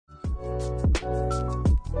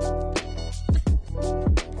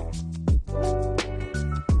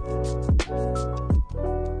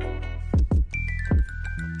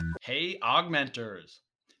Augmentors.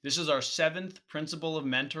 This is our 7th principle of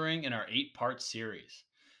mentoring in our 8-part series.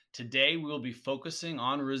 Today, we will be focusing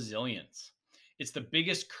on resilience. It's the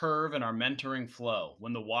biggest curve in our mentoring flow.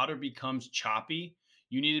 When the water becomes choppy,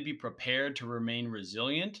 you need to be prepared to remain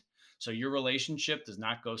resilient so your relationship does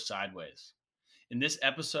not go sideways. In this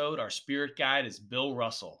episode, our spirit guide is Bill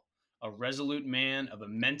Russell, a resolute man of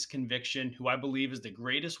immense conviction who I believe is the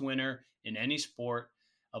greatest winner in any sport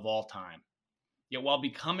of all time. Yet while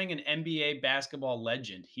becoming an NBA basketball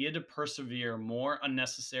legend, he had to persevere more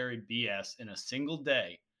unnecessary BS in a single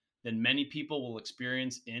day than many people will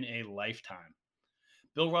experience in a lifetime.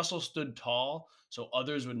 Bill Russell stood tall so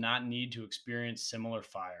others would not need to experience similar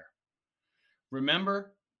fire.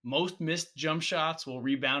 Remember, most missed jump shots will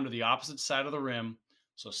rebound to the opposite side of the rim,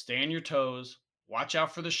 so stay on your toes, watch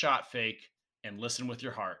out for the shot fake, and listen with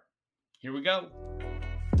your heart. Here we go.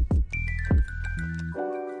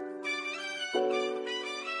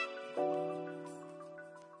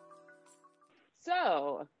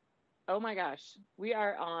 So, oh my gosh, we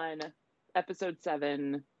are on episode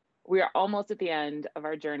 7. We are almost at the end of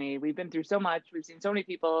our journey. We've been through so much. We've seen so many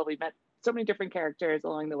people. We've met so many different characters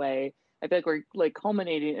along the way. I feel like we're like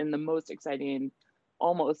culminating in the most exciting,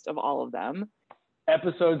 almost of all of them.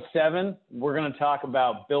 Episode 7, we're going to talk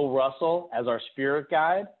about Bill Russell as our spirit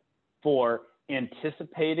guide for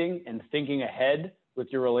anticipating and thinking ahead with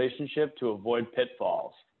your relationship to avoid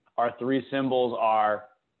pitfalls. Our 3 symbols are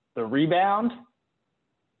the rebound,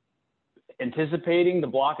 anticipating the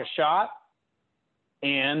block a shot,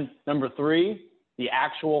 and number 3, the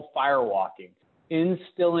actual firewalking,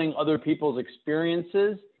 instilling other people's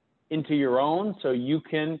experiences into your own so you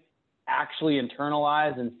can actually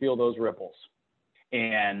internalize and feel those ripples.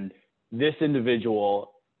 And this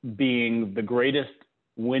individual being the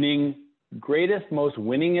most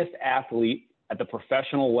winningest athlete at the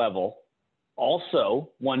professional level, also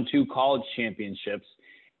won 2 college championships,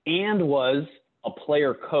 and was a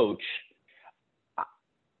player coach.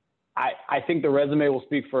 I think the resume will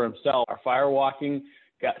speak for himself. Our firewalking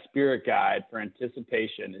spirit guide for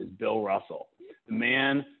anticipation is Bill Russell, the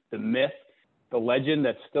man, the myth, the legend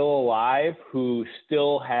that's still alive, who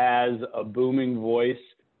still has a booming voice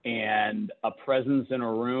and a presence in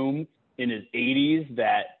a room in his 80s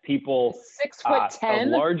that people 6'10",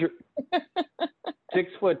 larger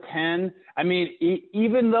 6'10". I mean,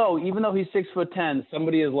 even though he's 6'10",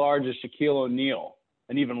 somebody as large as Shaquille O'Neal,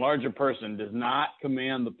 an even larger person, does not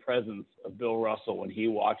command the presence of Bill Russell when he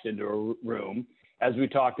walks into a room. As we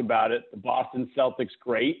talked about it, the Boston Celtics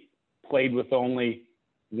great, played with only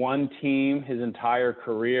one team his entire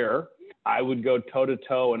career. I would go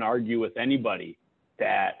toe-to-toe and argue with anybody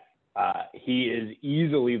that he is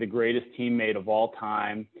easily the greatest teammate of all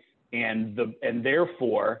time and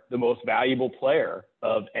therefore the most valuable player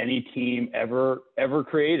of any team ever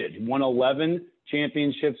created. He won 11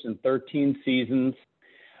 championships in 13 seasons.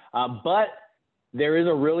 But there is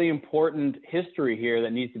a really important history here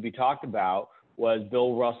that needs to be talked about, was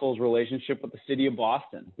Bill Russell's relationship with the city of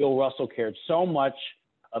Boston. Bill Russell cared so much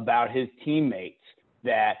about his teammates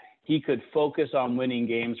that he could focus on winning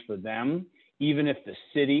games for them, even if the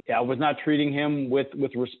city was not treating him with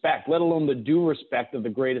respect, let alone the due respect of the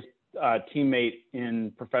greatest teammate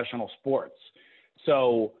in professional sports.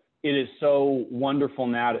 So it is so wonderful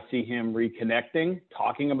now to see him reconnecting,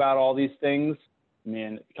 talking about all these things. I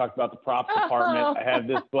mean, talked about the props department. I have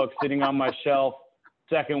this book sitting on my shelf,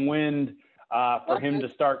 Second Wind, for him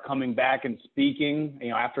to start coming back and speaking,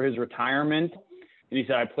 after his retirement. And he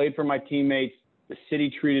said, I played for my teammates. The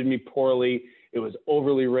city treated me poorly. It was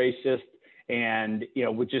overly racist. And,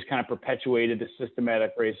 which just kind of perpetuated the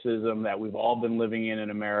systematic racism that we've all been living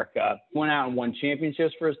in America. He went out and won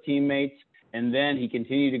championships for his teammates. And then he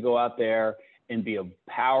continued to go out there and be a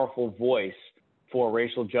powerful voice for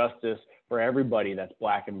racial justice for everybody that's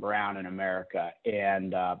black and brown in America.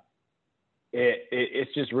 And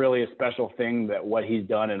it's just really a special thing that what he's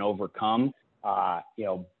done and overcome.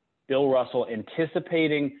 Bill Russell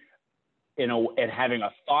anticipating, and having a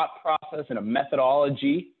thought process and a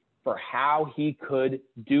methodology for how he could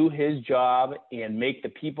do his job and make the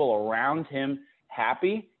people around him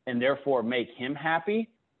happy and therefore make him happy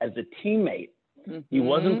as a teammate. Mm-hmm. He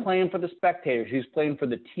wasn't playing for the spectators. He was playing for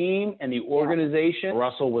the team and the organization. Yeah.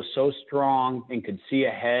 Russell was so strong and could see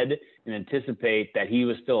ahead and anticipate that he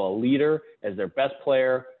was still a leader as their best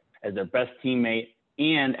player, as their best teammate,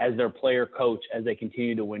 and as their player coach as they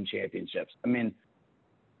continue to win championships. I mean,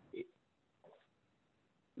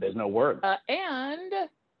 there's no word. And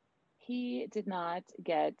he did not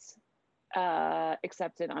get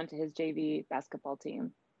accepted onto his JV basketball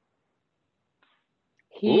team.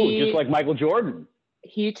 Just like Michael Jordan.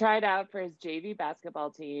 He tried out for his JV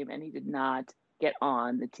basketball team and he did not get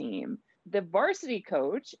on the team. The varsity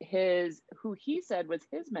coach, who he said was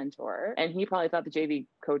his mentor, and he probably thought the JV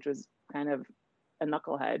coach was kind of a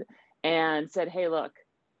knucklehead, and said, "Hey, look,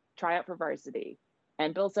 try out for varsity."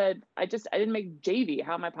 And Bill said, I didn't make JV.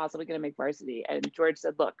 How am I possibly going to make varsity? And George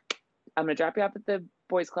said, "Look, I'm going to drop you off at the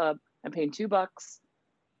boys club. I'm paying $2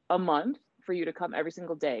 a month for you to come every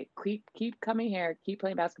single day. Keep coming here. Keep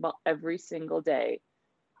playing basketball every single day.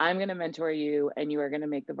 I'm going to mentor you and you are going to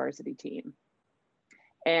make the varsity team."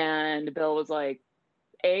 And Bill was like,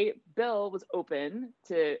 Bill was open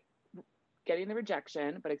to getting the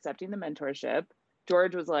rejection, but accepting the mentorship.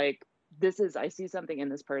 George was like, I see something in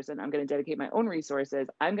this person. I'm going to dedicate my own resources.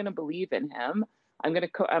 I'm going to believe in him. I'm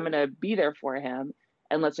going to be there for him,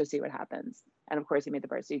 and let's just see what happens. And of course, he made the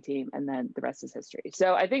varsity team, and then the rest is history.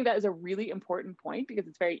 So I think that is a really important point, because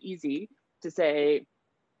it's very easy to say,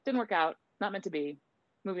 didn't work out, not meant to be,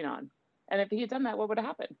 moving on. And if he had done that, what would have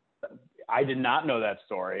happened? I did not know that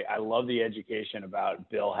story. I love the education about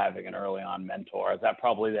Bill having an early on mentor. That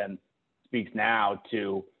probably then speaks now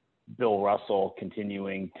to Bill Russell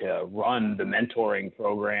continuing to run the mentoring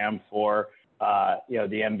program for the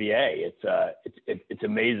NBA. It's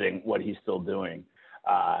amazing what he's still doing,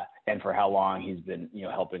 and for how long he's been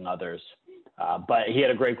helping others. But he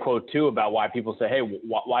had a great quote too about why people say, "Hey,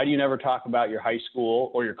 why do you never talk about your high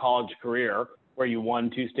school or your college career where you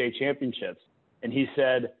won 2 state championships?" And he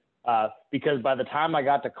said, "Because by the time I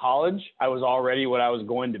got to college, I was already what I was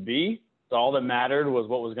going to be. So all that mattered was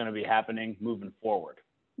what was going to be happening moving forward."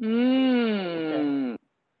 Okay.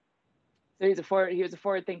 So he was a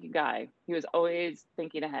forward-thinking guy. He was always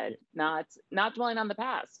thinking ahead, not dwelling on the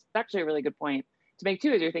past. It's actually a really good point to make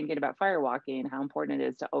too, as you're thinking about firewalking, how important it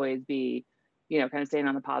is to always be, kind of staying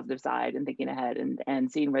on the positive side and thinking ahead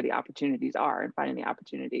and seeing where the opportunities are and finding the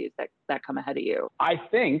opportunities that come ahead of you. I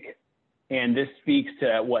think, and this speaks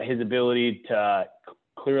to what his ability to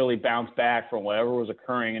clearly bounce back from whatever was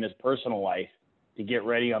occurring in his personal life to get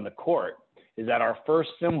ready on the court, is that our first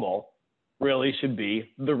symbol really should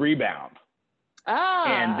be the rebound.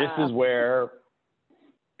 And this is where,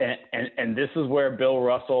 and this is where Bill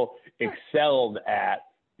Russell excelled at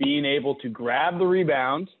being able to grab the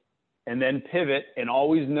rebound and then pivot and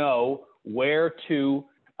always know where to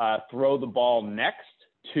throw the ball next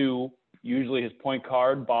to usually his point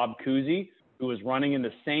guard, Bob Cousy, who was running in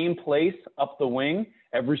the same place up the wing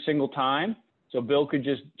every single time. So Bill could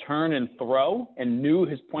just turn and throw and knew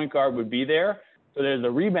his point guard would be there. So there's the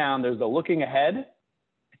rebound, there's the looking ahead.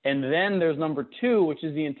 And then there's number 2, which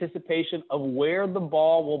is the anticipation of where the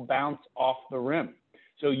ball will bounce off the rim.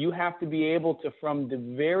 So you have to be able to, from the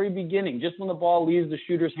very beginning, just when the ball leaves the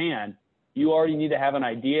shooter's hand, you already need to have an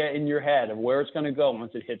idea in your head of where it's going to go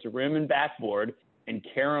once it hits rim and backboard and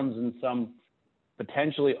caroms in some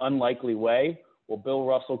potentially unlikely way. Well, Bill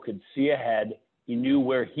Russell could see ahead. He knew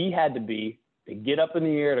where he had to be to get up in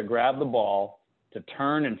the air, to grab the ball, to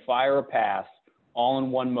turn and fire a pass all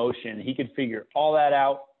in one motion. He could figure all that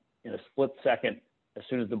out in a split second as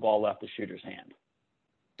soon as the ball left the shooter's hand.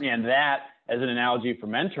 And that, as an analogy for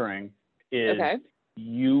mentoring, is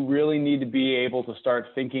you really need to be able to start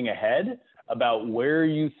thinking ahead about where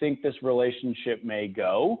you think this relationship may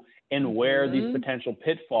go and where these potential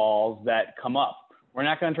pitfalls that come up. We're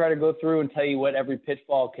not going to try to go through and tell you what every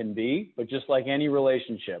pitfall can be, but just like any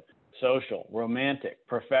relationship, social, romantic,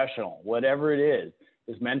 professional, whatever it is,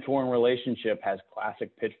 this mentoring relationship has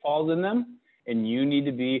classic pitfalls in them. And you need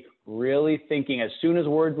to be really thinking, as soon as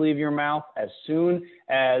words leave your mouth, as soon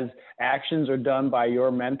as actions are done by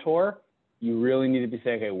your mentor, you really need to be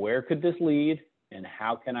saying, okay, where could this lead? And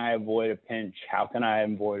how can I avoid a pinch? How can I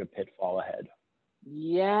avoid a pitfall ahead?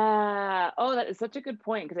 Yeah. Oh, that is such a good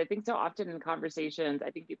point, because I think so often in conversations,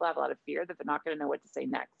 I think people have a lot of fear that they're not going to know what to say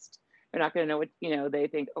next. They're not going to know what, they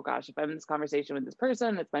think, oh gosh, if I'm in this conversation with this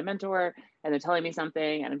person, that's my mentor, and they're telling me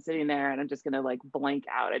something and I'm sitting there and I'm just going to blank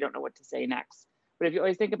out. I don't know what to say next. But if you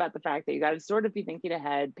always think about the fact that you got to sort of be thinking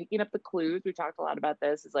ahead, picking up the clues, we talked a lot about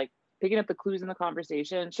this, is picking up the clues in the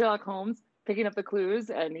conversation. Sherlock Holmes, picking up the clues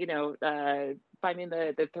and, finding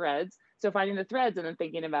the threads. So finding the threads and then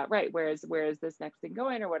thinking about, right, where is this next thing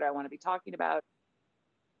going, or what do I want to be talking about?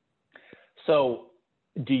 So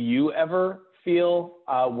do you ever feel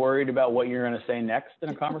worried about what you're going to say next in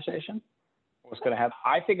a conversation? What's going to happen?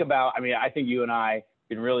 I think you and I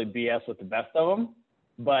can really BS with the best of them,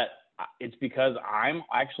 but it's because I'm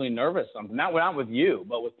actually nervous. Not with you,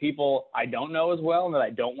 but with people I don't know as well and that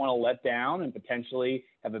I don't want to let down and potentially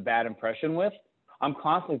have a bad impression with. I'm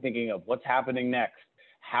constantly thinking of what's happening next.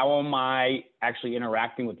 how am I actually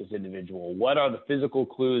interacting with this individual? What are the physical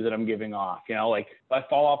clues that I'm giving off? You know, like if I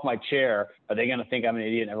fall off my chair, are they going to think I'm an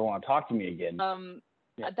idiot and never want to talk to me again?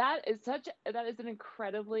 That is an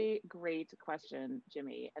incredibly great question,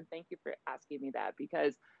 Jimmy. And thank you for asking me that,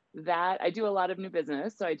 because I do a lot of new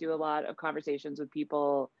business. So I do a lot of conversations with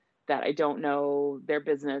people that I don't know their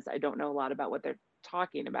business. I don't know a lot about what they're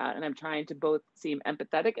talking about. And I'm trying to both seem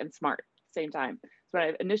empathetic and smart at the same time. So when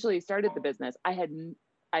I initially started the business,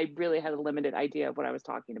 I really had a limited idea of what I was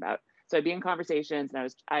talking about. So I'd be in conversations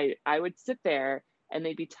and I would sit there and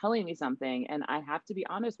they'd be telling me something. And I have to be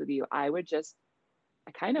honest with you, I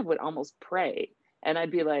kind of would almost pray. And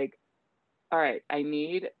I'd be like, all right, I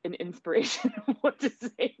need an inspiration of what to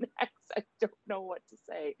say next. I don't know what to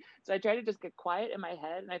say. So I tried to just get quiet in my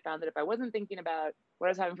head. And I found that if I wasn't thinking about what I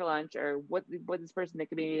was having for lunch or what this person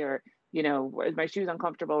thinking of me, or, you know, is my shoes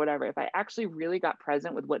uncomfortable, whatever, if I actually really got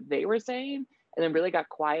present with what they were saying and then really got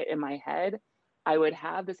quiet in my head, I would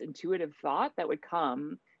have this intuitive thought that would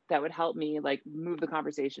come that would help me like move the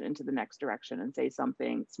conversation into the next direction and say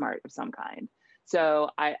something smart of some kind. So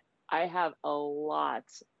I have a lot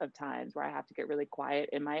of times where I have to get really quiet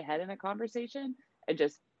in my head in a conversation and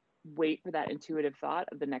just wait for that intuitive thought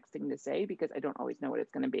of the next thing to say, because I don't always know what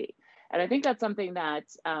it's going to be. And I think that's something that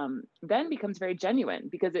then becomes very genuine,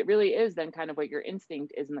 because it really is then kind of what your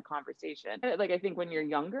instinct is in the conversation. Like, I think when you're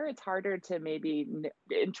younger, it's harder to maybe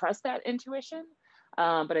entrust that intuition.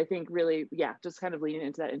 But I think really, yeah, just kind of leaning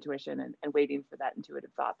into that intuition and waiting for that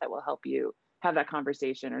intuitive thought that will help you have that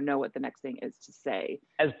conversation or know what the next thing is to say.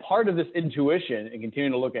 As part of this intuition and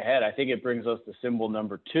continuing to look ahead, I think it brings us to symbol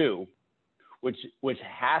number 2, which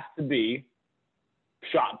has to be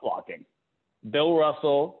shot blocking. Bill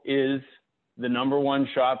Russell is the number 1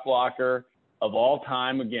 shot blocker of all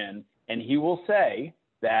time again. And he will say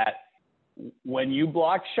that when you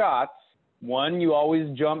block shots, one, you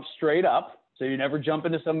always jump straight up. So you never jump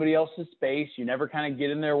into somebody else's space. You never kind of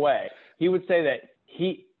get in their way. He would say that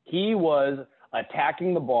he was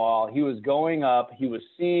attacking the ball. He was going up. He was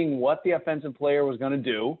seeing what the offensive player was going to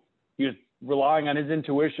do. He was relying on his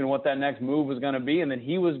intuition, what that next move was going to be. And then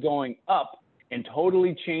he was going up and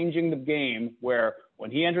totally changing the game, where when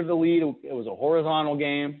he entered the lead, it was a horizontal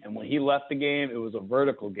game. And when he left the game, it was a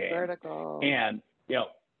vertical game. And, you know,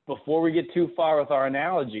 before we get too far with our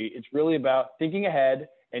analogy, it's really about thinking ahead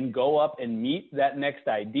and go up and meet that next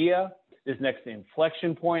idea, this next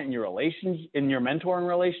inflection point in your mentoring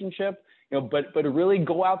relationship, you know, but to really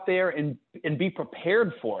go out there and be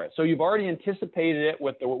prepared for it. So you've already anticipated it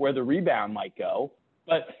with where the rebound might go.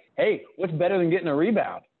 But hey, what's better than getting a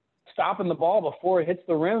rebound? Stopping the ball before it hits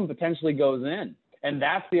the rim and potentially goes in. And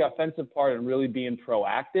that's the offensive part, and really being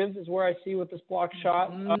proactive is where I see with this block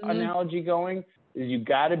shot analogy going, is you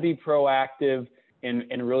got to be proactive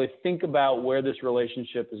and really think about where this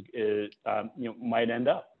relationship might end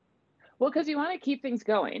up. Well, because you want to keep things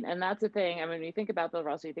going. And that's the thing. I mean, when you think about Bill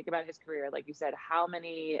Russell, you think about his career, like you said, how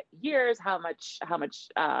many years, how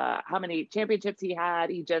many championships he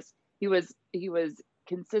had. He was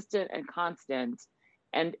consistent and constant,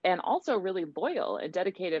 and also really loyal and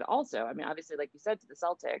dedicated also. I mean, obviously, like you said, to the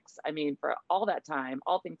Celtics, I mean, for all that time,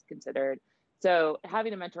 all things considered. So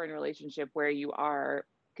having a mentoring relationship where you are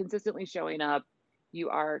consistently showing up, you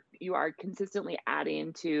are consistently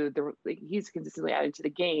adding to he's consistently adding to the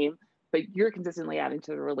game, but you're consistently adding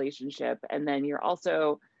to the relationship. And then you're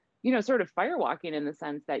also, you know, sort of firewalking in the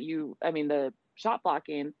sense that the shot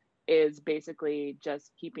blocking is basically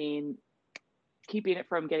just keeping it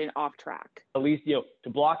from getting off track. At least, you know, to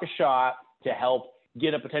block a shot, to help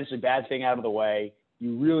get a potentially bad thing out of the way,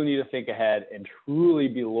 you really need to think ahead and truly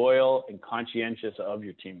be loyal and conscientious of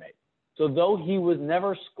your teammate. So though he was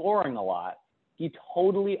never scoring a lot, he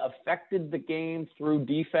totally affected the game through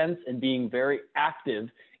defense and being very active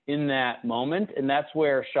in that moment. And that's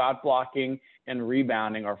where shot blocking and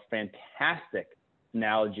rebounding are fantastic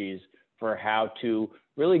analogies for how to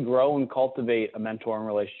really grow and cultivate a mentoring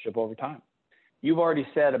relationship over time. You've already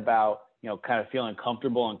said about, you know, kind of feeling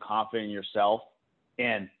comfortable and confident in yourself.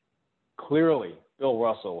 And clearly, Bill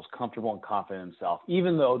Russell was comfortable and confident in himself,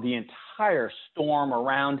 even though the entire storm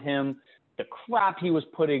around him, the crap he was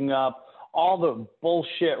putting up, all the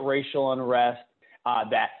bullshit racial unrest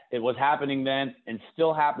that it was happening then and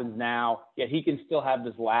still happens now, yet he can still have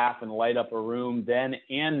this laugh and light up a room then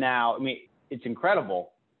and now. I mean, it's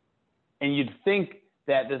incredible. And you'd think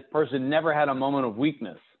that this person never had a moment of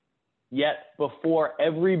weakness. Yet before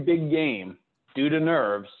every big game, due to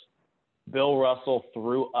nerves, Bill Russell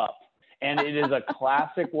threw up. And it is a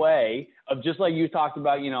classic way of, just like you talked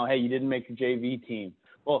about, you know, hey, you didn't make your JV team.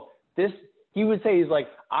 Well, he would say, he's like,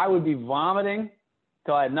 I would be vomiting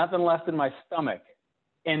till I had nothing left in my stomach.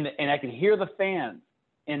 and I can hear the fans.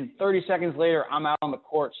 And 30 seconds later, I'm out on the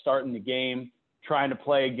court starting the game, trying to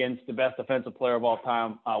play against the best defensive player of all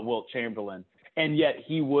time, Wilt Chamberlain. And yet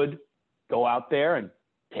he would go out there and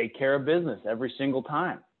take care of business every single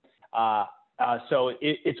time. So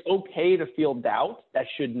it's okay to feel doubt. That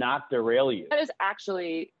should not derail you. That is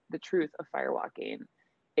actually the truth of firewalking,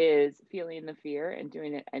 is feeling the fear and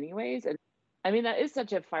doing it anyways. And I mean, that is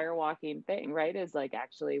such a firewalking thing, right? Is like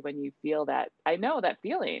actually when you feel that, I know that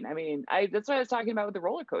feeling. I mean, that's what I was talking about with the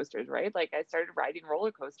roller coasters, right? Like I started riding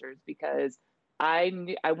roller coasters because I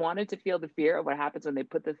wanted to feel the fear of what happens when they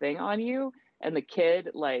put the thing on you and the kid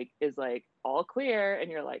like is like all clear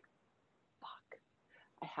and you're like, fuck,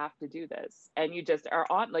 I have to do this. And you just are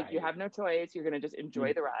on, like, you have no choice. You're going to just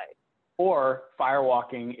enjoy the ride. Or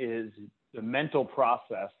firewalking is the mental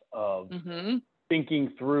process of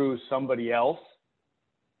thinking through somebody else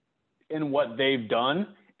and what they've done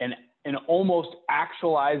and almost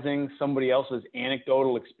actualizing somebody else's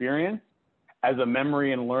anecdotal experience as a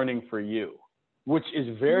memory and learning for you, which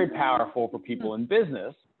is very powerful for people in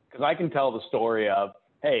business, because I can tell the story of,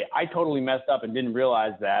 hey, I totally messed up and didn't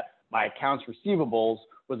realize that my accounts receivables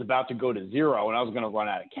was about to go to zero and I was going to run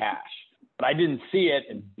out of cash. But I didn't see it,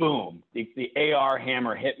 and boom, the AR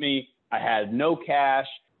hammer hit me. I had no cash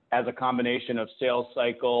as a combination of sales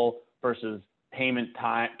cycle versus payment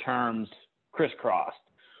terms crisscrossed.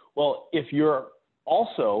 Well, if you're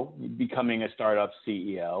also becoming a startup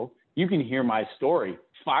CEO, you can hear my story,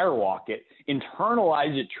 firewalk it,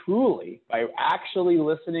 internalize it truly by actually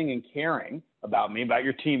listening and caring about me, about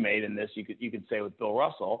your teammate in this, you could say with Bill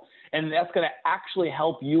Russell, and that's going to actually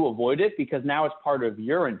help you avoid it because now it's part of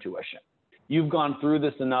your intuition. You've gone through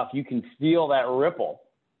this enough, you can feel that ripple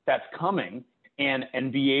that's coming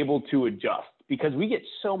and be able to adjust, because we get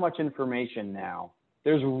so much information now.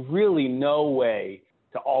 There's really no way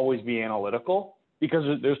to always be analytical because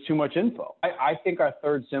there's too much info. I think our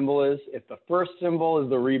third symbol is, if the first symbol is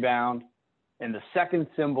the rebound and the second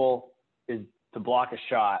symbol is to block a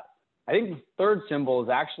shot, I think the third symbol is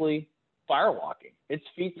actually firewalking. It's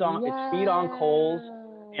feet on coals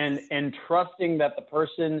and trusting that the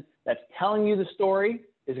person that's telling you the story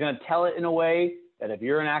is going to tell it in a way that if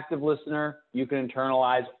you're an active listener, you can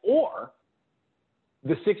internalize, or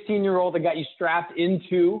the 16-year-old that got you strapped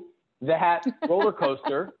into that roller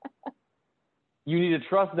coaster, you need to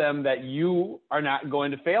trust them that you are not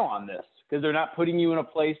going to fail on this, because they're not putting you in a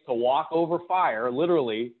place to walk over fire,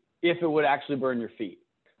 literally, if it would actually burn your feet.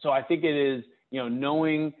 So I think it is,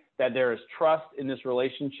 knowing that there is trust in this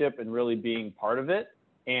relationship and really being part of it.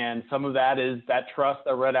 And some of that is that trust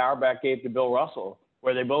that Red Auerbach gave to Bill Russell,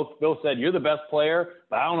 where Bill said, you're the best player,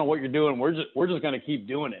 but I don't know what you're doing. We're just going to keep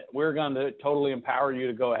doing it. We're going to totally empower you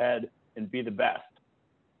to go ahead and be the best.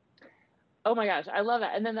 Oh my gosh, I love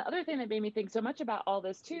that. And then the other thing that made me think so much about all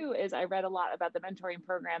this too is I read a lot about the mentoring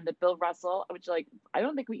program that Bill Russell, which I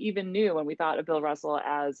don't think we even knew when we thought of Bill Russell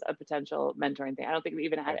as a potential mentoring thing. I don't think we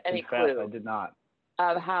even had any clue. I did not.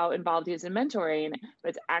 Of how involved he is in mentoring, but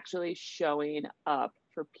it's actually showing up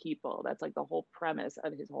for people. That's like the whole premise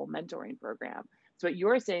of his whole mentoring program. So what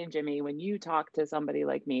you're saying, Jimmy, when you talk to somebody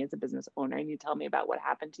like me as a business owner and you tell me about what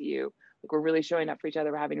happened to you, like, we're really showing up for each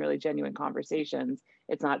other. We're having really genuine conversations.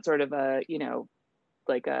 It's not sort of I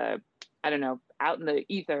don't know, out in the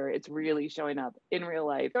ether. It's really showing up in real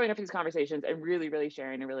life, showing up for these conversations and really, really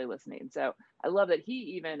sharing and really listening. So I love that he,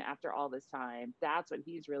 even after all this time, that's what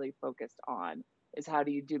he's really focused on, is how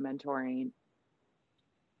do you do mentoring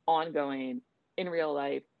ongoing in real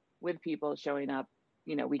life with people showing up,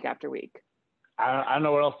 week after week. I don't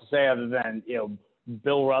know what else to say other than,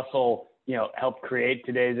 Bill Russell, helped create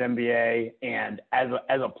today's NBA. And as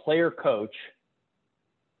a player coach,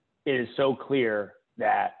 it is so clear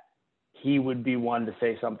that he would be one to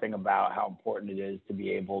say something about how important it is to be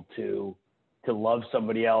able to love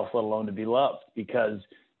somebody else, let alone to be loved, because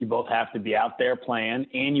you both have to be out there playing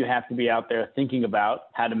and you have to be out there thinking about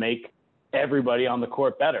how to make everybody on the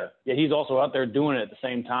court better. Yet he's also out there doing it at the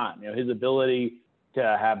same time. His ability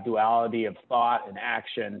to have duality of thought and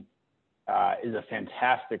action is a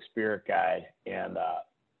fantastic spirit guide. And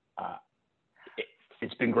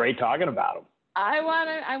it's been great talking about him. I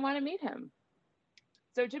want to meet him.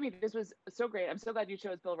 So Jimmy, this was so great. I'm so glad you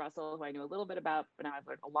chose Bill Russell, who I knew a little bit about, but now I've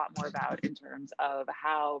learned a lot more about in terms of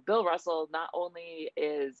how Bill Russell not only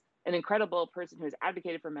is an incredible person who has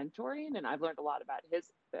advocated for mentoring, and I've learned a lot about his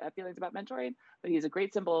feelings about mentoring, but he's a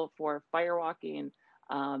great symbol for firewalking,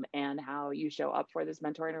 and how you show up for this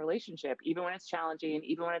mentoring relationship. Even when it's challenging,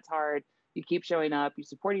 even when it's hard, you keep showing up, you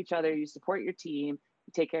support each other, you support your team,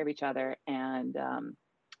 you take care of each other, and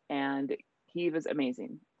he was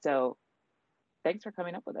amazing. So thanks for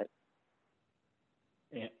coming up with it.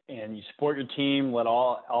 and you support your team, let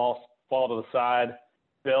all fall to the side.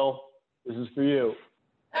 Bill, this is for you.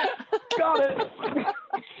 Got it.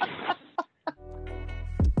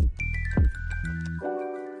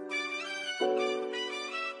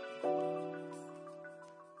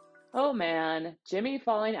 Oh man, Jimmy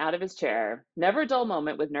falling out of his chair. Never a dull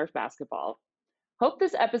moment with Nerf basketball. Hope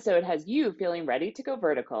this episode has you feeling ready to go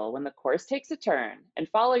vertical when the course takes a turn and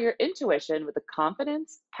follow your intuition with the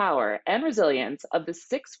confidence, power, and resilience of the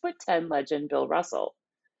 6'10" legend Bill Russell.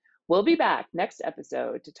 We'll be back next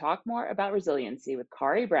episode to talk more about resiliency with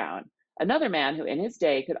Kari Brown, another man who in his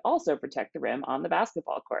day could also protect the rim on the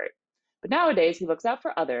basketball court. But nowadays, he looks out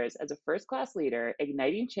for others as a first-class leader,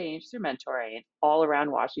 igniting change through mentoring all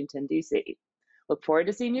around Washington, D.C. Look forward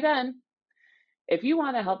to seeing you then. If you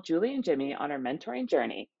want to help Julie and Jimmy on our mentoring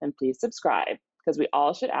journey, then please subscribe, because we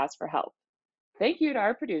all should ask for help. Thank you to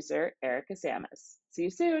our producer, Erica Samus. See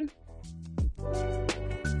you soon.